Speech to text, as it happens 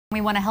We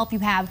want to help you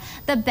have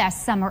the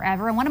best summer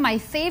ever. And one of my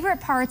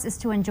favorite parts is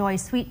to enjoy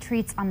sweet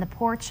treats on the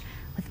porch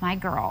with my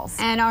girls.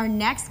 And our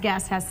next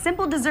guest has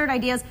simple dessert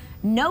ideas,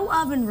 no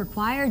oven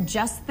required,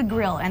 just the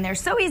grill. And they're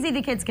so easy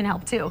the kids can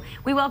help too.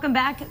 We welcome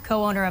back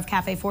co-owner of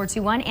Cafe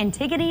 421,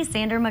 Antigoni,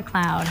 Sandra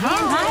McCloud.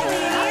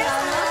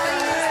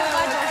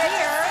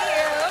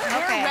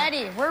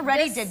 We're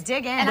ready to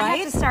dig in. And I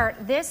have to start,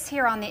 this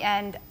here on the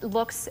end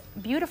looks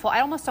beautiful.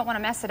 I almost don't want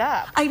to mess it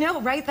up. I know,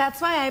 right?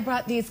 That's why I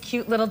brought these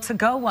cute little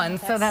to-go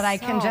ones so that I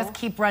can just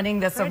keep running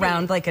this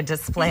around like a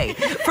display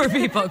for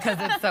people because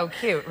it's so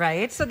cute,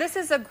 right? So this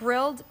is a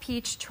grilled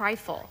peach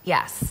trifle.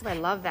 Yes. Ooh, I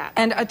love that.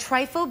 And a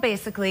trifle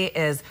basically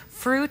is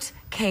fruit,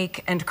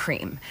 cake, and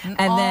cream. And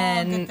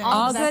then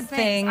all good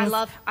things.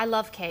 I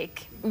love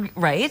cake.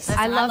 Right? Listen,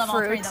 I love fruit.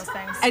 All three of those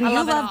things. And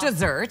you love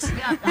dessert,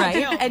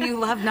 right? And you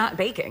love not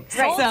baking.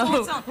 Right.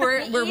 So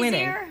we're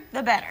winning.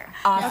 The better.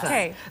 Awesome.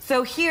 Okay.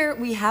 So here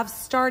we have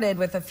started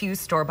with a few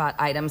store-bought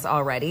items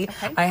already.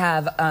 Okay. I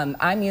have,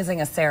 I'm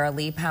using a Sara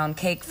Lee pound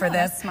cake for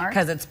this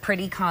because it's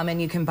pretty common.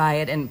 You can buy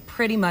it in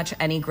pretty much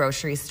any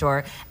grocery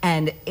store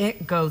and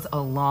it goes a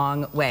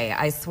long way.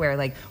 I swear,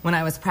 like when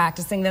I was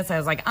practicing this, I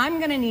was like,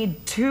 I'm gonna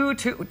need two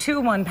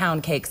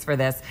 1-pound cakes for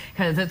this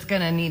because it's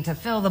gonna need to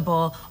fill the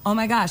bowl. Oh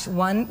my gosh,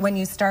 when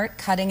you start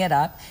cutting it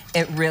up,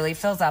 it really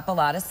fills up a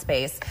lot of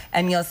space.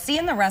 And you'll see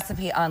in the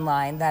recipe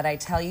online that I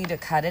tell you to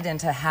cut it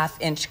into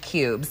half-inch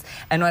cubes.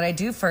 And what I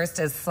do first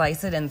is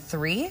slice it in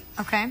 3.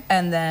 Okay.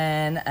 And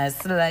then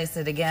slice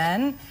it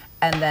again.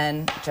 And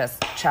then just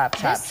chop,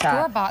 chop, This chop.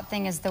 store-bought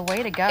thing is the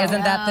way to go.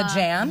 Isn't that the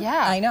jam?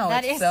 Yeah. I know,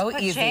 that it's is so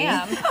the easy.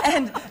 Jam.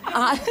 And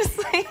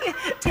honestly,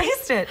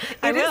 taste it.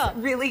 It is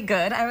really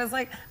good. I was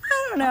like,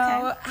 I don't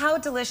know, how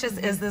delicious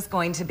is this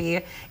going to be?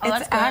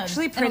 It's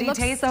actually pretty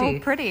tasty. So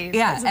pretty.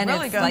 Yeah, it's and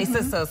really it good.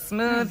 slices so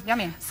smooth.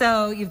 Yummy.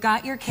 So you've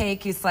got your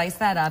cake, you slice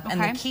that up,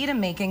 and the key to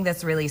making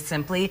this really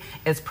simply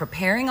is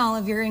preparing all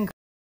of your ingredients,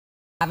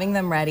 having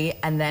them ready,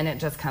 and then it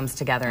just comes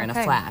together in a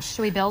flash.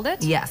 Should we build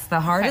it? Yes, the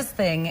hardest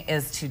thing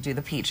is to do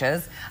the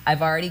peaches.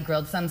 I've already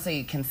grilled some so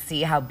you can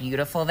see how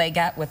beautiful they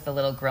get with the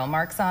little grill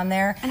marks on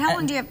there. And how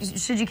long do you have,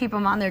 should you keep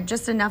them on there?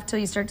 Just enough till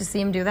you start to see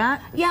them do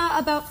that? Yeah,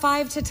 about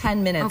 5 to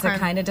 10 minutes. It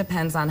kind of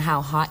depends on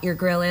how hot your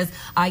grill is.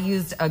 I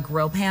used a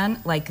grill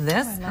pan like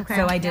this,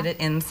 so I did it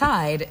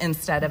inside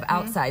instead of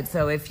outside.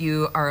 So if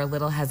you are a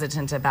little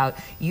hesitant about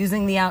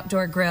using the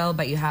outdoor grill,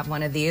 but you have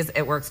one of these,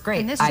 it works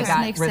great. And this I just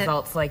got makes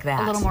results like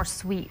that. A little more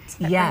sweet.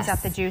 It yes. brings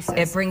out the juices.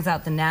 It brings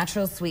out the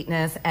natural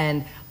sweetness,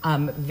 and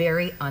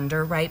very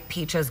underripe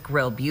peaches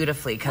grill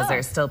beautifully because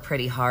they're still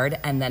pretty hard,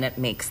 and then it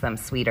makes them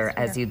sweeter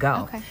as you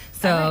go.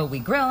 So we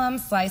grill them,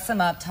 slice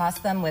them up, toss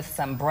them with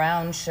some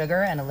brown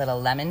sugar and a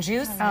little lemon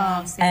juice,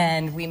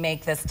 and we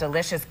make this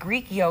delicious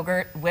Greek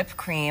yogurt whipped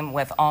cream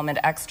with almond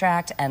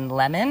extract and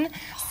lemon.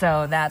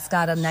 So that's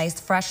got a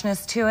nice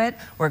freshness to it.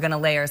 We're going to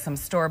layer some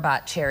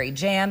store-bought cherry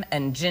jam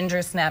and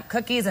ginger snap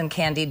cookies and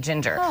candied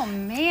ginger. Oh,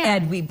 man.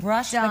 And we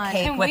brush the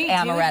cake with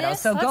amaretto.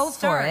 So go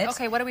for it.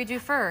 Okay, what do we do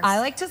first? I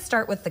like to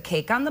start with the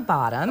cake on the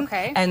bottom.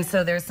 Okay. And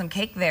so there's some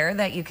cake there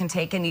that you can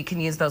take, and you can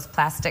use those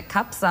plastic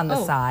cups on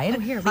the side. Oh,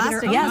 here,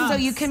 yeah, so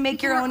you can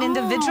make your own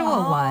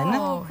individual one.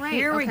 Oh, great.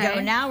 Here we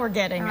go. Now we're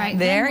getting right.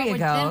 There you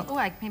go.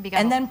 I maybe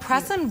got and then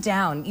press them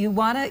down. You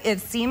want to,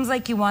 it seems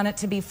like you want it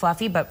to be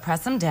fluffy, but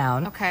press them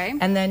down. Okay.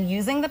 And then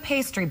using the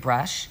pastry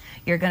brush,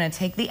 you're going to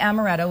take the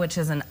amaretto, which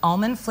is an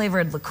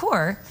almond-flavored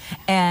liqueur,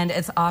 and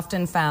it's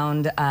often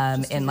found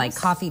in like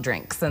coffee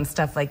drinks and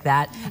stuff like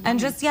that. And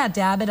just,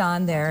 dab it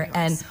on there.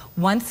 And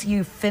once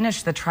you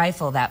finish the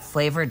trifle, that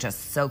flavor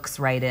just soaks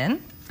right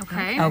in.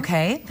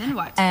 Okay. Then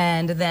what?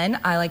 And then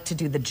I like to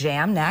do the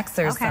jam next.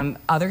 There's some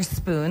other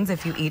spoons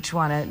if you each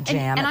want to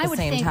jam at the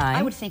same time.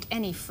 I would think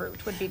any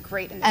fruit would be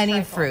great in this Any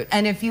trifle. fruit.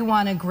 And if you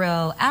want to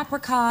grill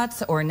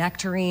apricots or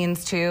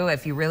nectarines too,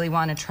 if you really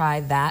want to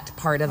try that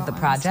part of the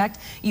project,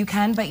 you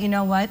can. But you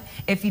know what?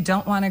 If you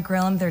don't want to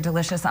grill them, they're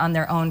delicious on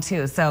their own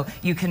too. So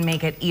you can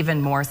make it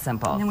even more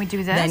simple. And then we do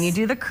this? Then you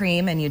do the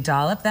cream and you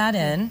dollop that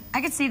in.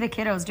 I could see the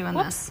kiddos doing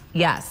this.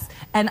 Yes.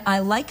 And I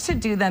like to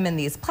do them in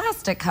these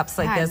plastic cups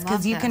like this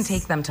because you can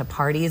take them to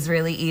parties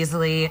really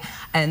easily,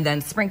 and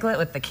then sprinkle it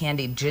with the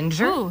candied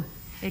ginger. Ooh,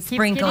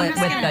 sprinkle it with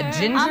the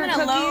ginger I'm gonna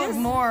cookies. load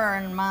more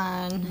in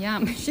mine.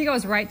 Yum. She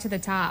goes right to the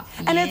top.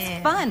 And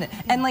it's fun.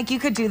 And like you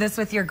could do this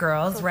with your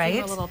girls,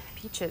 right? Little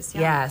peaches.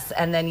 Yum. Yes.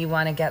 And then you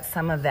want to get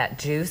some of that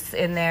juice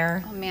in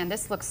there. Oh man,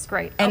 this looks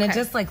great. And it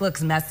just like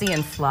looks messy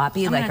and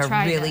sloppy, like a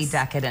really this.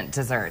 decadent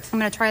dessert. I'm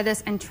gonna try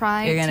this and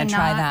try You're gonna to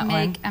try not that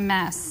make a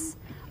mess.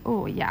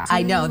 Oh, yeah.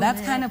 I know.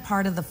 That's kind of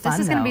part of the fun,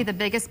 This is going to be the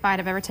biggest bite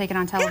I've ever taken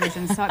on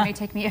television, so it may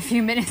take me a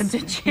few minutes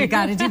to chew. You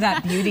got to do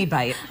that beauty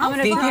bite.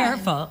 Be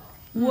careful.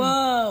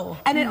 Whoa.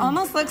 And it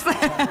almost looks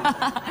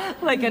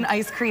like an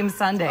ice cream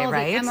sundae,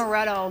 right? The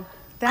amaretto.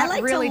 That I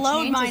like really to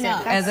load mine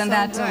up. Isn't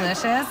that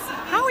delicious?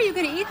 How are you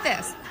going to eat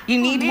this? You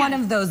need one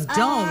of those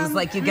domes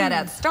like you get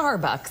at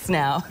Starbucks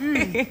now.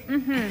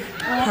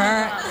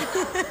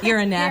 You're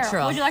a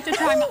natural. Here, would you like to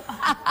try?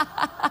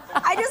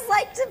 I just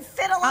like to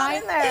fit a lot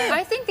in there.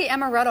 I think the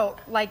amaretto,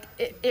 like,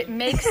 it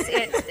makes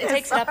it, it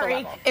takes it up a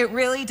level. It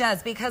really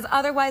does, because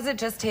otherwise it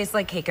just tastes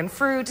like cake and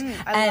fruit.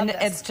 And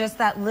it's just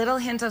that little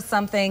hint of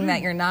something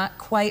that you're not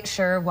quite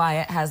sure why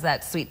it has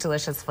that sweet,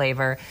 delicious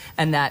flavor.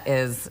 And that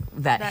is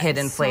that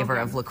hidden flavor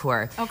of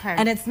liqueur. Okay.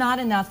 And it's not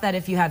enough that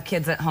if you have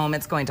kids at home,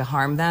 it's going to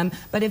harm them.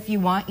 But if you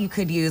want, you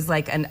could use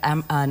like an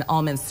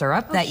almond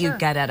syrup that you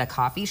get at a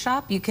coffee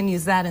shop. You can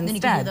use that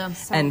instead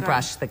and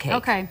brush the cake.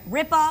 Okay.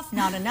 Rip off,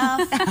 not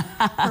enough.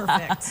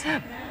 Perfect.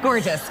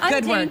 Gorgeous.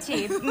 Good work.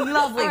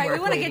 Lovely All right, work, we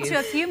want to get to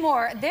a few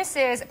more. This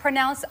is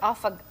pronounced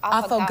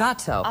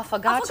affogato.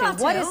 Affogato.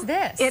 What is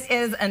this? It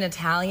is an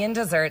Italian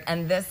dessert,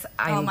 and this,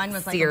 mine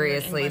was like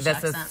seriously,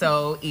 this is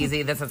so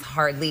easy. This is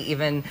hardly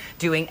even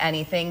doing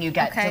anything. You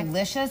get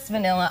delicious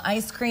vanilla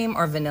ice cream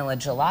or vanilla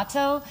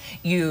gelato.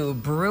 You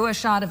brew a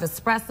shot of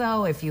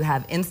espresso. If you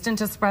have instant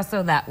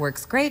espresso, that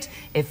works great.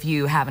 If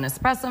you have an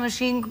espresso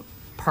machine,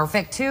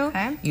 perfect too.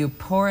 You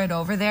pour it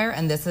over there,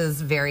 and this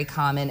is very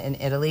common in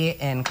Italy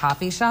in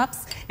coffee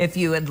shops. If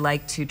you would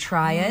like to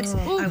try it,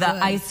 the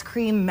ice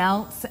cream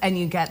melts and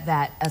you get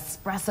that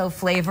espresso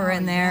flavor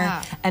in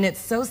there. And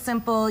it's so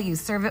simple. You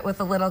serve it with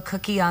a little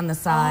cookie on the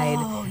side,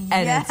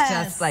 and it's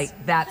just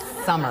like that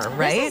summer,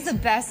 right? This is the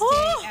best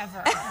day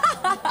ever.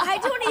 I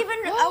don't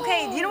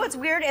even, you know what's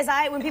weird is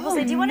when people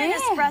say, do you want an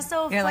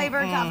espresso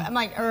flavored coffee? I'm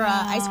like, or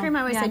ice cream,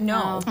 I always say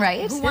no.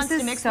 Right? Who wants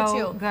to mix the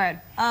two?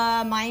 Good.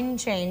 Mine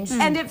changed.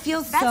 And it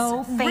feels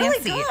so fancy.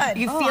 Really good.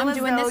 You feel as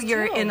though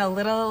you're too. in a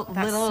little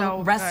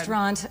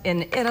restaurant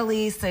in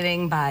Italy,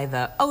 sitting by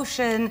the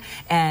ocean,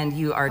 and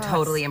you are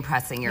totally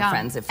impressing your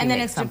friends if you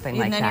make something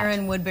like that. And then you're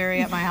in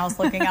Woodbury at my house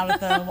looking out at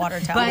the water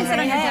tower. But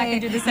hey,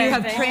 you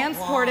have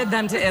transported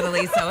them to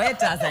Italy, so it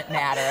doesn't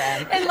matter.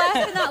 And last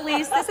but not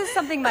least, this is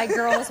something my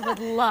girls would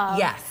love.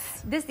 Yes.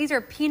 These are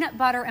peanut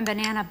butter and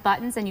banana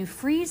buttons, and you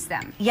freeze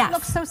them. Yes. It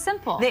looks so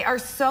simple. They are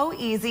so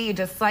easy. You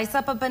just slice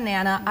up a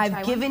banana.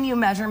 I've given you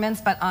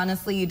measurements, but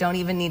honestly, you don't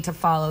even need to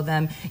follow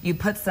them. You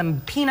put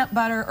some peanut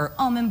butter or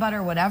almond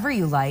butter, whatever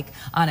you like,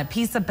 on a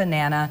piece of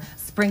banana.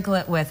 Sprinkle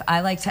it with,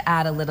 I like to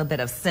add a little bit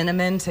of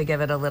cinnamon to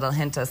give it a little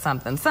hint of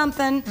something,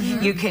 something.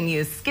 You can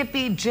use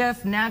Skippy,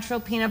 Jif, natural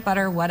peanut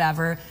butter,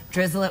 whatever.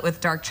 Drizzle it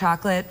with dark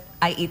chocolate.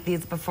 I eat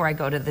these before I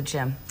go to the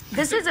gym.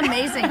 This is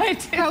amazing.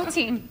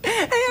 Protein. They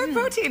are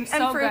protein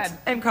and fruit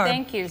and carb.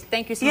 Thank you.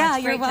 Thank you so yeah,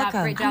 much. You're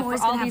welcome. Great job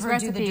for all these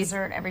recipes. Do the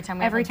dessert every time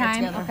we every get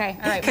time. together. Okay.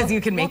 All right. Because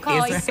you can make these.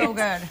 Right? So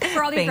good.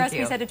 For all these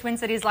recipes, head to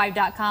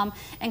TwinCitiesLive.com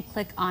and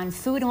click on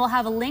food, and we'll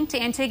have a link to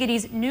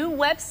Antigoni's new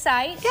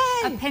website.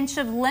 Yay. A Pinch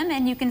of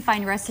Lemon. You can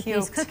find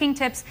recipes, cooking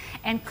tips,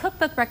 and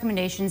cookbook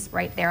recommendations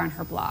right there on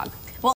her blog.